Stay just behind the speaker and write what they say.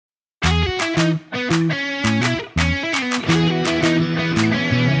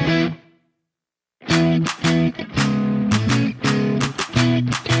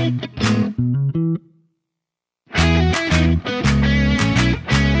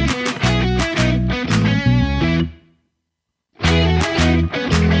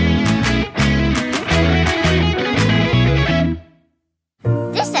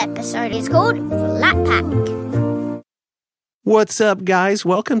What's up, guys?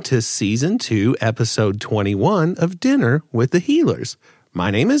 Welcome to Season 2, Episode 21 of Dinner with the Healers.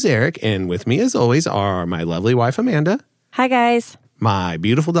 My name is Eric, and with me, as always, are my lovely wife, Amanda. Hi, guys. My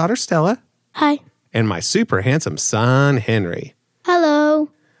beautiful daughter, Stella. Hi. And my super handsome son, Henry. Hello.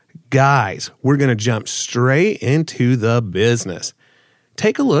 Guys, we're going to jump straight into the business.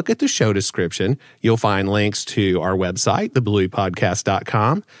 Take a look at the show description. You'll find links to our website,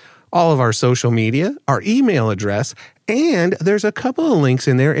 theblueypodcast.com, all of our social media, our email address, and there's a couple of links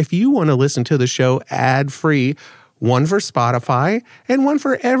in there if you want to listen to the show ad-free, one for Spotify and one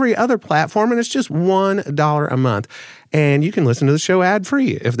for every other platform, and it's just $1 a month. And you can listen to the show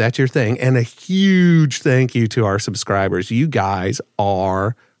ad-free if that's your thing. And a huge thank you to our subscribers. You guys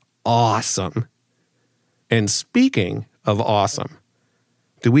are awesome. And speaking of awesome,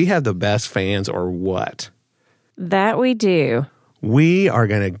 do we have the best fans or what? That we do. We are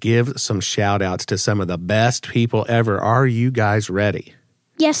going to give some shout outs to some of the best people ever. Are you guys ready?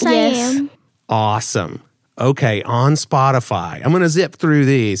 Yes, I am. Awesome. Okay, on Spotify, I'm going to zip through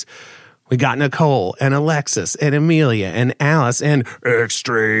these. We got Nicole and Alexis and Amelia and Alice and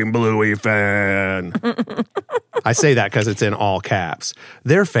Extreme Bluey Fan. I say that because it's in all caps.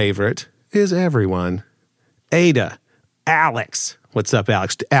 Their favorite is everyone. Ada, Alex. What's up,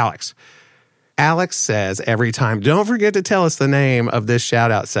 Alex? Alex says every time, don't forget to tell us the name of this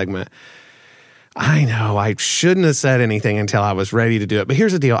shout-out segment. I know, I shouldn't have said anything until I was ready to do it. But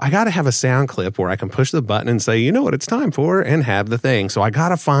here's the deal. I got to have a sound clip where I can push the button and say, you know what it's time for, and have the thing. So I got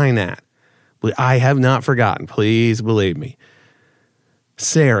to find that. But I have not forgotten. Please believe me.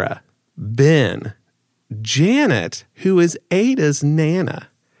 Sarah, Ben, Janet, who is Ada's Nana.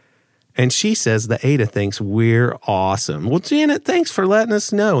 And she says that Ada thinks we're awesome. Well, Janet, thanks for letting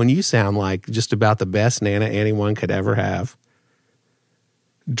us know. And you sound like just about the best Nana anyone could ever have.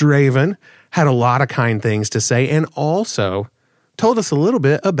 Draven had a lot of kind things to say and also told us a little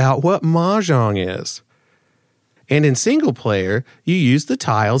bit about what Mahjong is. And in single player, you use the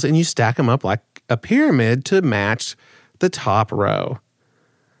tiles and you stack them up like a pyramid to match the top row.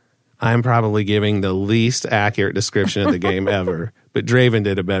 I'm probably giving the least accurate description of the game ever, but Draven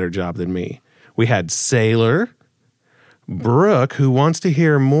did a better job than me. We had Sailor, Brooke, who wants to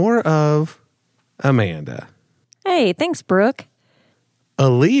hear more of Amanda. Hey, thanks, Brooke.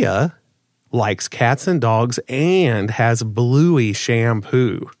 Aaliyah likes cats and dogs and has Bluey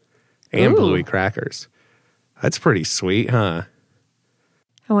shampoo and Bluey crackers. That's pretty sweet, huh?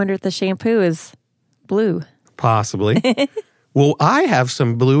 I wonder if the shampoo is blue. Possibly. Well, I have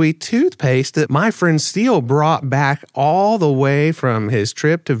some Bluey toothpaste that my friend Steele brought back all the way from his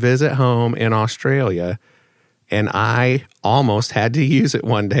trip to visit home in Australia. And I almost had to use it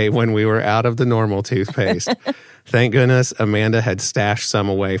one day when we were out of the normal toothpaste. Thank goodness Amanda had stashed some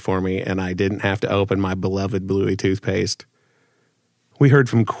away for me and I didn't have to open my beloved Bluey toothpaste. We heard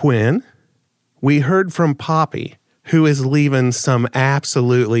from Quinn. We heard from Poppy, who is leaving some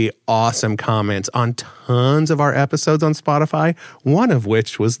absolutely awesome comments on tons of our episodes on Spotify, one of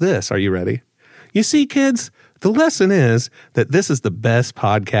which was this. Are you ready? You see, kids, the lesson is that this is the best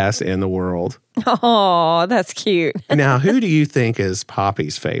podcast in the world. Oh, that's cute. Now, who do you think is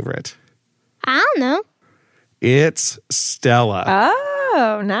Poppy's favorite? I don't know. It's Stella.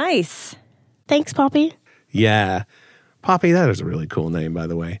 Oh, nice. Thanks, Poppy. Yeah. Poppy, that is a really cool name, by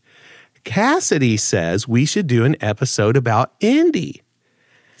the way. Cassidy says we should do an episode about Indy.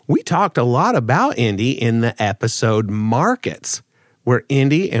 We talked a lot about Indy in the episode Markets, where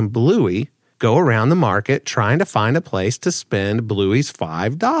Indy and Bluey go around the market trying to find a place to spend Bluey's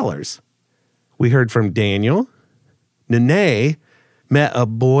 $5. We heard from Daniel. Nene met a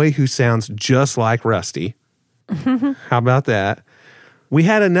boy who sounds just like Rusty. How about that? We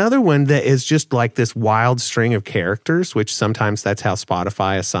had another one that is just like this wild string of characters, which sometimes that's how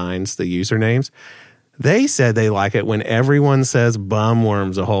Spotify assigns the usernames. They said they like it when everyone says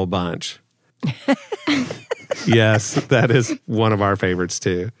bumworms a whole bunch. Yes, that is one of our favorites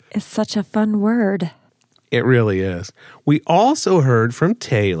too. It's such a fun word. It really is. We also heard from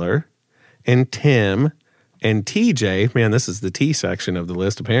Taylor and Tim and TJ. Man, this is the T section of the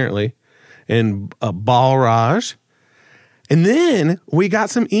list apparently. And Balraj. And then we got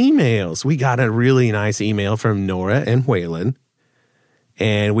some emails. We got a really nice email from Nora and Waylon.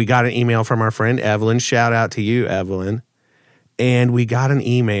 And we got an email from our friend Evelyn. Shout out to you, Evelyn. And we got an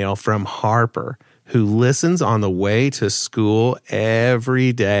email from Harper, who listens on the way to school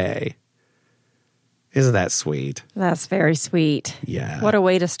every day. Isn't that sweet? That's very sweet. Yeah. What a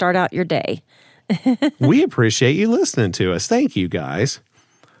way to start out your day. We appreciate you listening to us. Thank you, guys.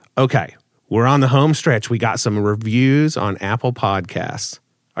 Okay. We're on the home stretch. We got some reviews on Apple Podcasts.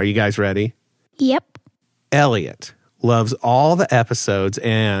 Are you guys ready? Yep. Elliot loves all the episodes,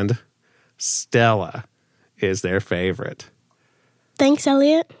 and Stella is their favorite. Thanks,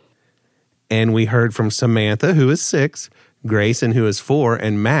 Elliot. And we heard from Samantha, who is 6, Grayson, who is 4,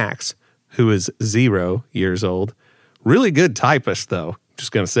 and Max, who is 0 years old. Really good typist, though.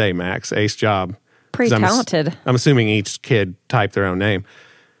 Just going to say, Max, ace job. Pretty 'Cause talented. I'm assuming each kid typed their own name.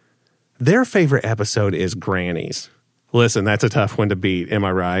 Their favorite episode is Granny's. Listen, that's a tough one to beat. Am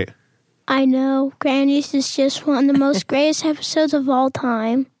I right? I know. Granny's is just one of the most greatest episodes of all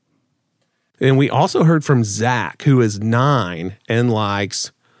time. And we also heard from Zach, who is 9 and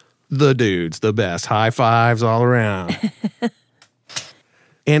likes the dudes, the best. High fives all around.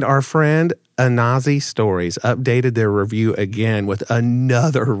 And our friend Anazi Stories updated their review again with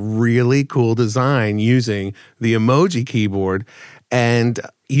another really cool design using the emoji keyboard. And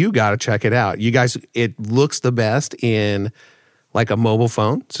you got to check it out. You guys, it looks the best in like a mobile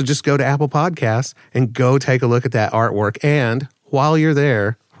phone. So just go to Apple Podcasts and go take a look at that artwork. And while you're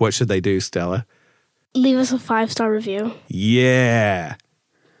there, what should they do, Stella? Leave us a 5-star review. Yeah.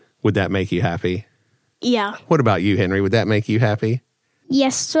 Would that make you happy? Yeah. What about you, Henry? Would that make you happy?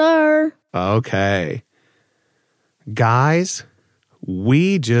 Yes, sir. Okay. Guys,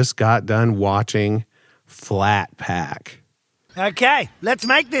 we just got done watching Flat Pack. Okay, let's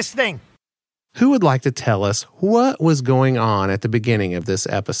make this thing. Who would like to tell us what was going on at the beginning of this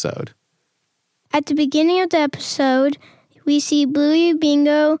episode? At the beginning of the episode, we see Bluey,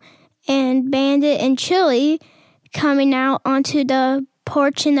 Bingo, and Bandit and Chili coming out onto the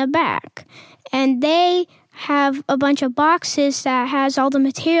porch in the back. And they have a bunch of boxes that has all the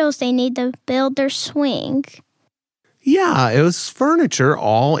materials they need to build their swing. Yeah, it was furniture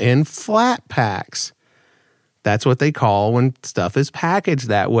all in flat packs. That's what they call when stuff is packaged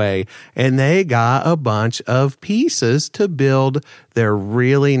that way. And they got a bunch of pieces to build their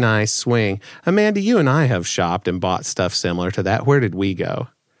really nice swing. Amanda, you and I have shopped and bought stuff similar to that. Where did we go?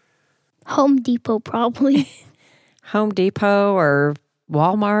 Home Depot, probably. Home Depot or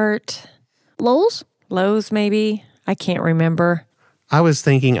Walmart, Lowe's, maybe. I can't remember. I was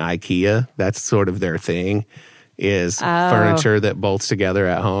thinking IKEA. That's sort of their thing, is furniture that bolts together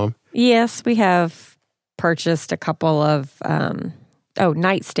at home. Yes, we have purchased a couple of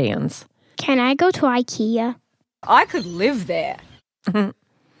nightstands. Can I go to IKEA? I could live there.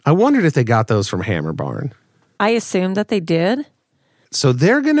 I wondered if they got those from Hammer Barn. I assumed that they did. So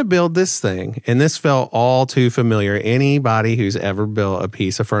they're going to build this thing, and this felt all too familiar. Anybody who's ever built a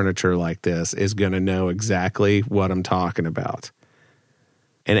piece of furniture like this is going to know exactly what I'm talking about.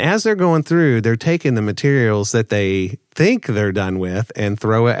 And as they're going through, they're taking the materials that they think they're done with and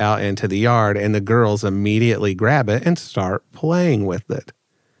throw it out into the yard, and the girls immediately grab it and start playing with it.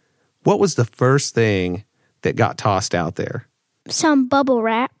 What was the first thing that got tossed out there? Some bubble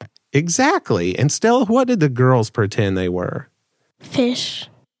wrap. Exactly. And Stella, what did the girls pretend they were? Fish.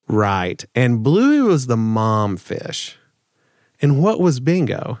 Right. And Bluey was the mom fish. And what was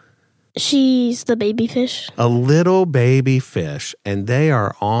Bingo? She's the baby fish. A little baby fish. And they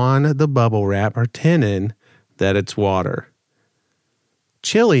are on the bubble wrap pretending that it's water.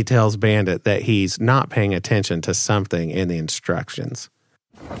 Chili tells Bandit that he's not paying attention to something in the instructions.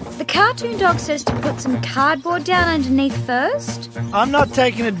 The cartoon dog says to put some cardboard down underneath first. I'm not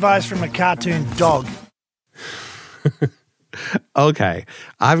taking advice from a cartoon dog. Okay,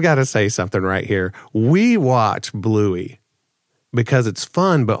 I've got to say something right here. We watch Bluey because it's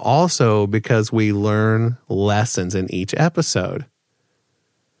fun, but also because we learn lessons in each episode.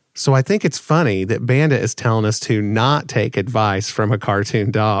 So I think it's funny that Bandit is telling us to not take advice from a cartoon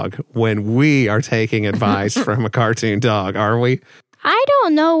dog when we are taking advice from a cartoon dog, are we? I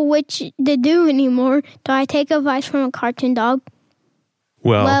don't know which to do anymore. Do I take advice from a cartoon dog?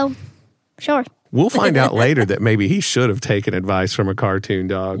 Well, sure. We'll find out later that maybe he should have taken advice from a cartoon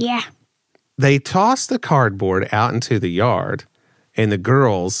dog. Yeah. They toss the cardboard out into the yard, and the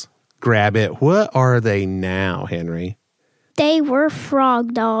girls grab it. What are they now, Henry? They were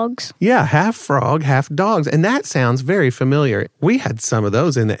frog dogs. Yeah, half frog, half dogs. And that sounds very familiar. We had some of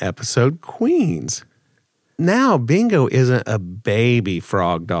those in the episode Queens. Now, Bingo isn't a baby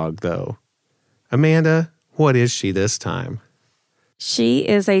frog dog, though. Amanda, what is she this time? She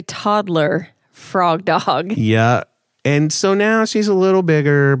is a toddler frog dog. Yeah. And so now she's a little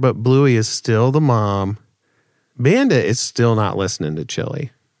bigger, but Bluey is still the mom. Bandit is still not listening to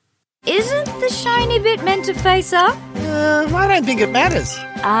Chili. Isn't the shiny bit meant to face up? I don't think it matters.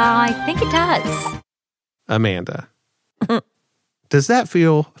 I think it does. Amanda, does that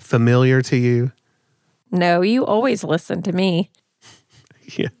feel familiar to you? No, you always listen to me.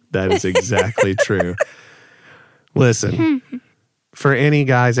 Yeah, that is exactly true. Listen, for any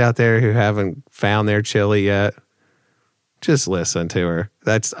guys out there who haven't found their Chili yet, Just listen to her.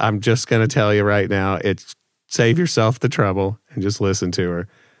 I'm just going to tell you right now, save yourself the trouble and just listen to her.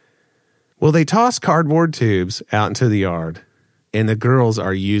 Well, they toss cardboard tubes out into the yard, and the girls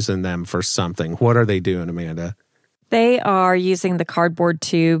are using them for something. What are they doing, Amanda? They are using the cardboard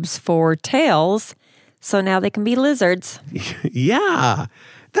tubes for tails, so now they can be lizards. Yeah,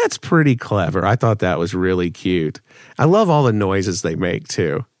 that's pretty clever. I thought that was really cute. I love all the noises they make,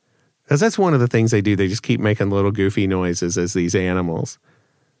 too. Because that's one of the things they do. They just keep making little goofy noises as these animals.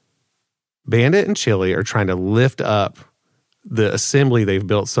 Bandit and Chili are trying to lift up the assembly they've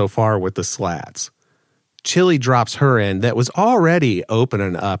built so far with the slats. Chili drops her end that was already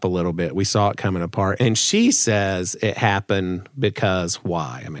opening up a little bit. We saw it coming apart. And she says it happened because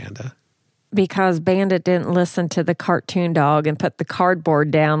why, Amanda? Because Bandit didn't listen to the cartoon dog and put the cardboard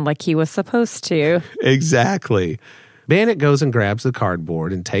down like he was supposed to. Exactly. Bandit goes and grabs the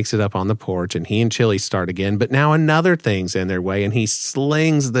cardboard and takes it up on the porch, and he and Chili start again. But now another thing's in their way, and he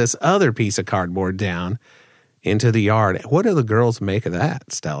slings this other piece of cardboard down into the yard. What do the girls make of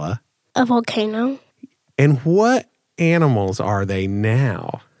that, Stella? A volcano. And what animals are they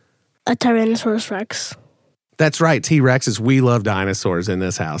now? A Tyrannosaurus Rex. That's right, T-Rexes. We love dinosaurs in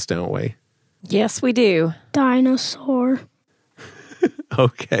this house, don't we? Yes, we do. Dinosaur.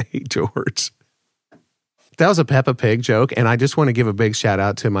 Okay, George. That was a Peppa Pig joke, and I just want to give a big shout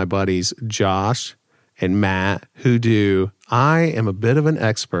out to my buddies Josh and Matt, who do I Am a Bit of an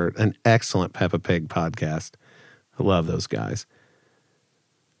Expert, an excellent Peppa Pig podcast. I love those guys.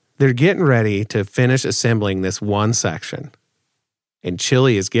 They're getting ready to finish assembling this one section, and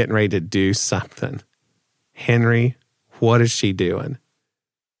Chili is getting ready to do something. Henry, what is she doing?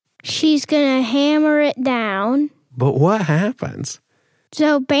 She's going to hammer it down. But what happens?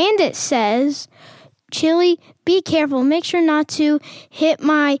 So Bandit says, Chili, be careful. Make sure not to hit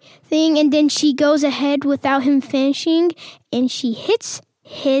my thing. And then she goes ahead without him finishing, and she hits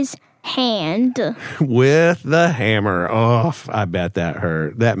his hand. With the hammer. Oh, I bet that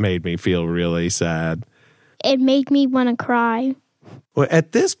hurt. That made me feel really sad. It made me want to cry. Well,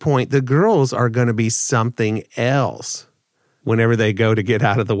 at this point, the girls are going to be something else whenever they go to get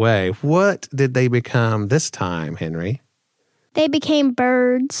out of the way. What did they become this time, Henry? They became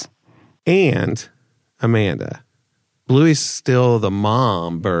birds. And, Amanda, Bluey's still the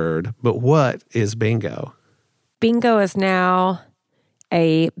mom bird, but what is Bingo? Bingo is now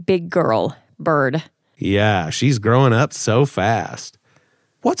a big girl bird. Yeah, she's growing up so fast.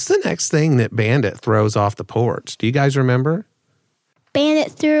 What's the next thing that Bandit throws off the porch? Do you guys remember?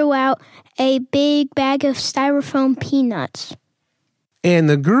 Bandit threw out a big bag of styrofoam peanuts. And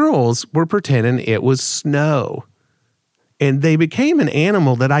the girls were pretending it was snow. And they became an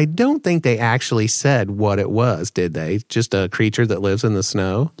animal that I don't think they actually said what it was, did they? Just a creature that lives in the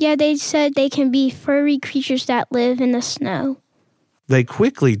snow? Yeah, they said they can be furry creatures that live in the snow. They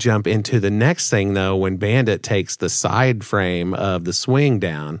quickly jump into the next thing, though, when Bandit takes the side frame of the swing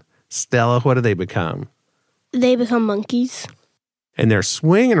down. Stella, what do they become? They become monkeys. And they're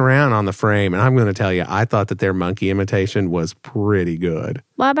swinging around on the frame. And I'm going to tell you, I thought that their monkey imitation was pretty good.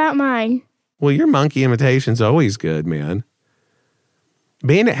 What about mine? Well, your monkey imitation's always good, man.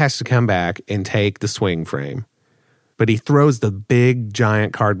 Bandit has to come back and take the swing frame. But he throws the big,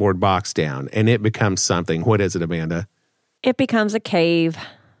 giant cardboard box down, and it becomes something. What is it, Amanda? It becomes a cave.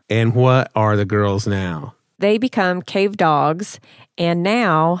 And what are the girls now? They become cave dogs, and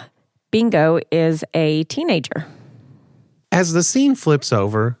now Bingo is a teenager. As the scene flips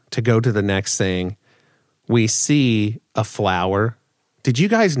over to go to the next thing, we see a flower. Did you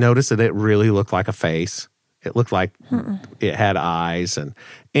guys notice that it really looked like a face? It looked like it had eyes. And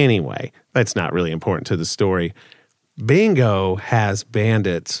anyway, that's not really important to the story. Bingo has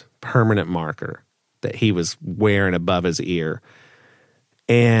Bandit's permanent marker that he was wearing above his ear.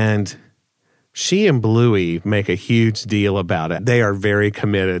 And she and Bluey make a huge deal about it. They are very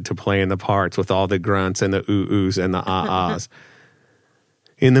committed to playing the parts with all the grunts and the ooh-oohs and the ah-ahs.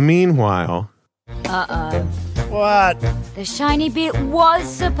 In the meanwhile... Uh-oh. What? The shiny bit was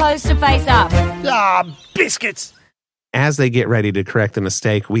supposed to face up. Ah, biscuits! As they get ready to correct the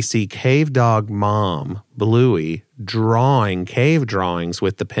mistake, we see Cave Dog Mom, Bluey, drawing cave drawings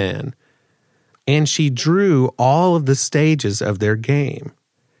with the pen. And she drew all of the stages of their game.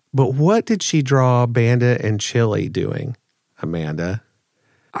 But what did she draw Bandit and Chili doing, Amanda?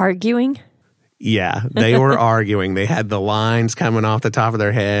 Arguing? Yeah, they were arguing. They had the lines coming off the top of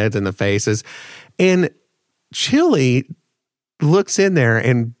their heads and the faces. And Chili looks in there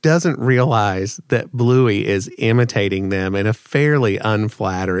and doesn't realize that Bluey is imitating them in a fairly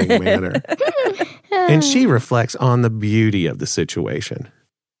unflattering manner. And she reflects on the beauty of the situation.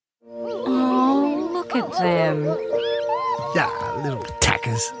 Oh, look at them. Little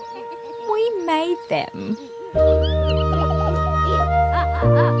tackers. We made them.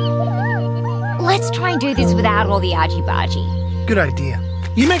 Let's try and do this without all the argy-bargy. Good idea.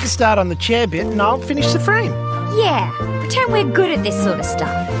 You make a start on the chair bit and I'll finish the frame. Yeah, pretend we're good at this sort of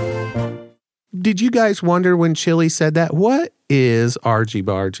stuff. Did you guys wonder when Chili said that? What is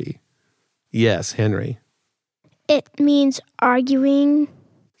argy-bargy? Yes, Henry. It means arguing.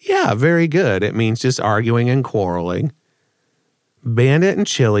 Yeah, very good. It means just arguing and quarreling. Bandit and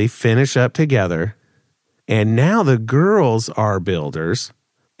Chili finish up together, and now the girls are builders,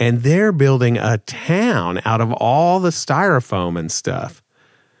 and they're building a town out of all the styrofoam and stuff.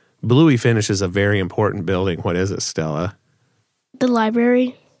 Bluey finishes a very important building. What is it, Stella? The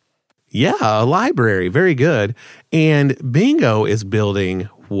library. Yeah, a library. Very good. And Bingo is building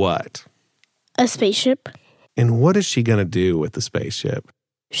what? A spaceship. And what is she going to do with the spaceship?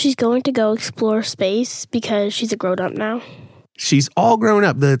 She's going to go explore space because she's a grown-up now. She's all grown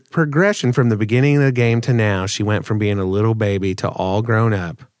up. The progression from the beginning of the game to now, she went from being a little baby to all grown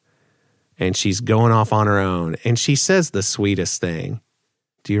up. And she's going off on her own. And she says the sweetest thing.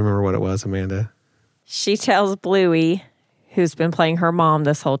 Do you remember what it was, Amanda? She tells Bluey, who's been playing her mom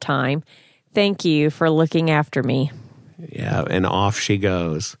this whole time, "Thank you for looking after me." Yeah, and off she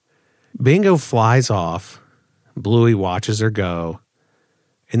goes. Bingo flies off. Bluey watches her go.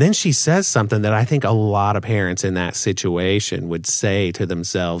 And then she says something that I think a lot of parents in that situation would say to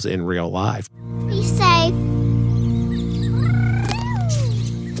themselves in real life. You say,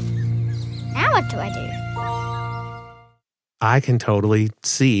 Now what do I do? I can totally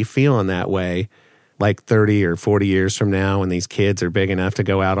see feeling that way like 30 or 40 years from now when these kids are big enough to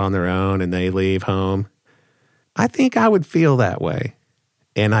go out on their own and they leave home. I think I would feel that way.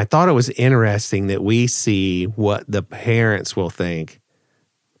 And I thought it was interesting that we see what the parents will think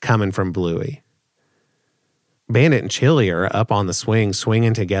coming from Bluey. Bandit and Chili are up on the swing,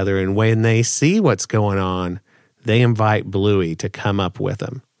 swinging together, and when they see what's going on, they invite Bluey to come up with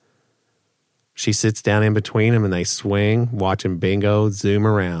them. She sits down in between them and they swing, watching Bingo zoom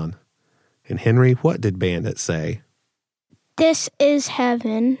around. And Henry, what did Bandit say? "This is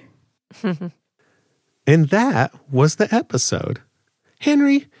heaven." And that was the episode.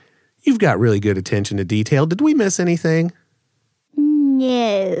 Henry, you've got really good attention to detail. Did we miss anything?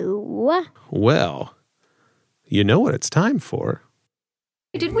 No. Well, you know what it's time for.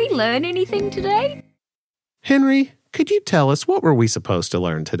 Did we learn anything today? Henry, could you tell us what were we supposed to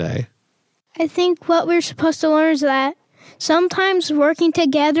learn today? I think what we're supposed to learn is that sometimes working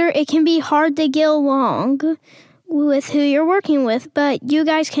together, it can be hard to get along with who you're working with, but you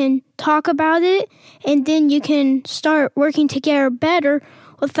guys can talk about it and then you can start working together better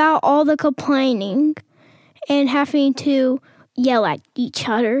without all the complaining and having to yell at each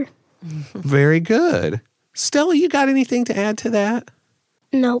other. Very good. Stella, you got anything to add to that?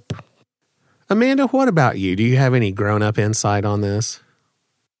 Nope. Amanda, what about you? Do you have any grown-up insight on this?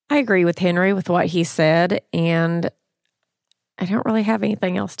 I agree with Henry with what he said, and I don't really have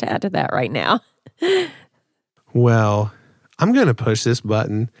anything else to add to that right now. Well, I'm going to push this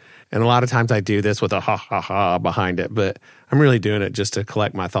button, and a lot of times I do this with a ha ha ha behind it, but I'm really doing it just to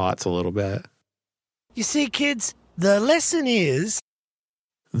collect my thoughts a little bit. You see, kids, the lesson is...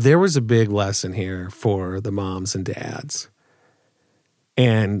 There was a big lesson here for the moms and dads.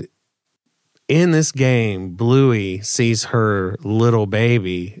 And in this game, Bluey sees her little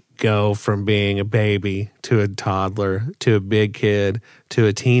baby go from being a baby to a toddler to a big kid to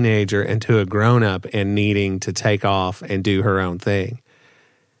a teenager and to a grown-up and needing to take off and do her own thing.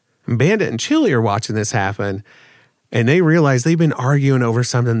 Bandit and Chili are watching this happen, and they realize they've been arguing over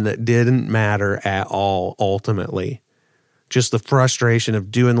something that didn't matter at all ultimately. Just the frustration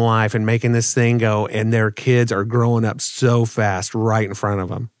of doing life and making this thing go, and their kids are growing up so fast right in front of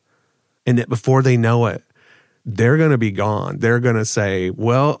them. And that before they know it, they're going to be gone. They're going to say,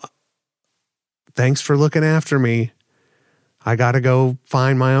 well, thanks for looking after me. I got to go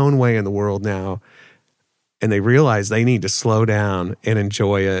find my own way in the world now. And they realize they need to slow down and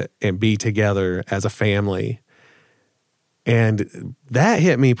enjoy it and be together as a family. And that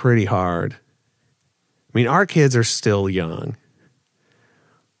hit me pretty hard. I mean, our kids are still young,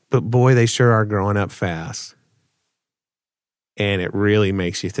 but boy, they sure are growing up fast. And it really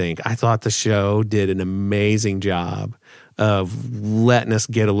makes you think. I thought the show did an amazing job of letting us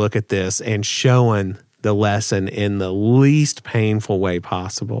get a look at this and showing the lesson in the least painful way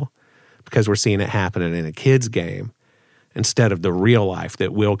possible, because we're seeing it happening in a kid's game instead of the real life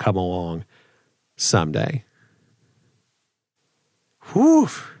that will come along someday. Whew.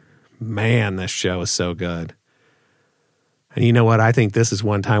 Man, this show is so good. And you know what? I think this is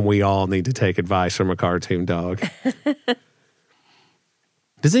one time we all need to take advice from a cartoon dog.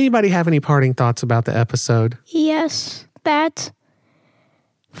 Does anybody have any parting thoughts about the episode? Yes, that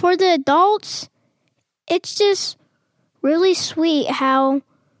for the adults, it's just really sweet how,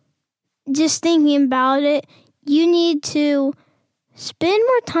 just thinking about it, you need to spend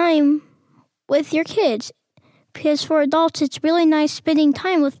more time with your kids. Because for adults, it's really nice spending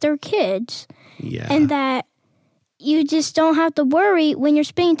time with their kids. Yeah. And that you just don't have to worry when you're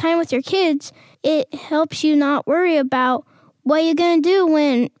spending time with your kids. It helps you not worry about what you're going to do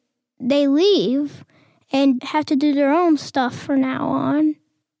when they leave and have to do their own stuff from now on.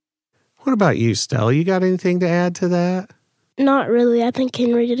 What about you, Stella? You got anything to add to that? Not really. I think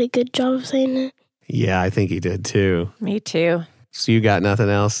Henry did a good job of saying it. Yeah, I think he did too. Me too. So you got nothing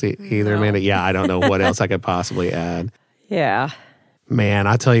else either, Amanda? Yeah, I don't know what else I could possibly add. Yeah. Man,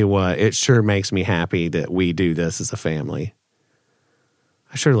 I tell you what, it sure makes me happy that we do this as a family.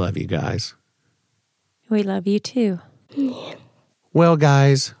 I sure love you guys. We love you too. Yeah. Well,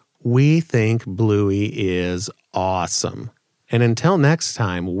 guys, we think Bluey is awesome. And until next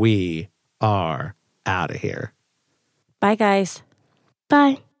time, we are out of here. Bye, guys.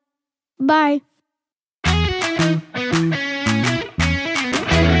 Bye. Bye.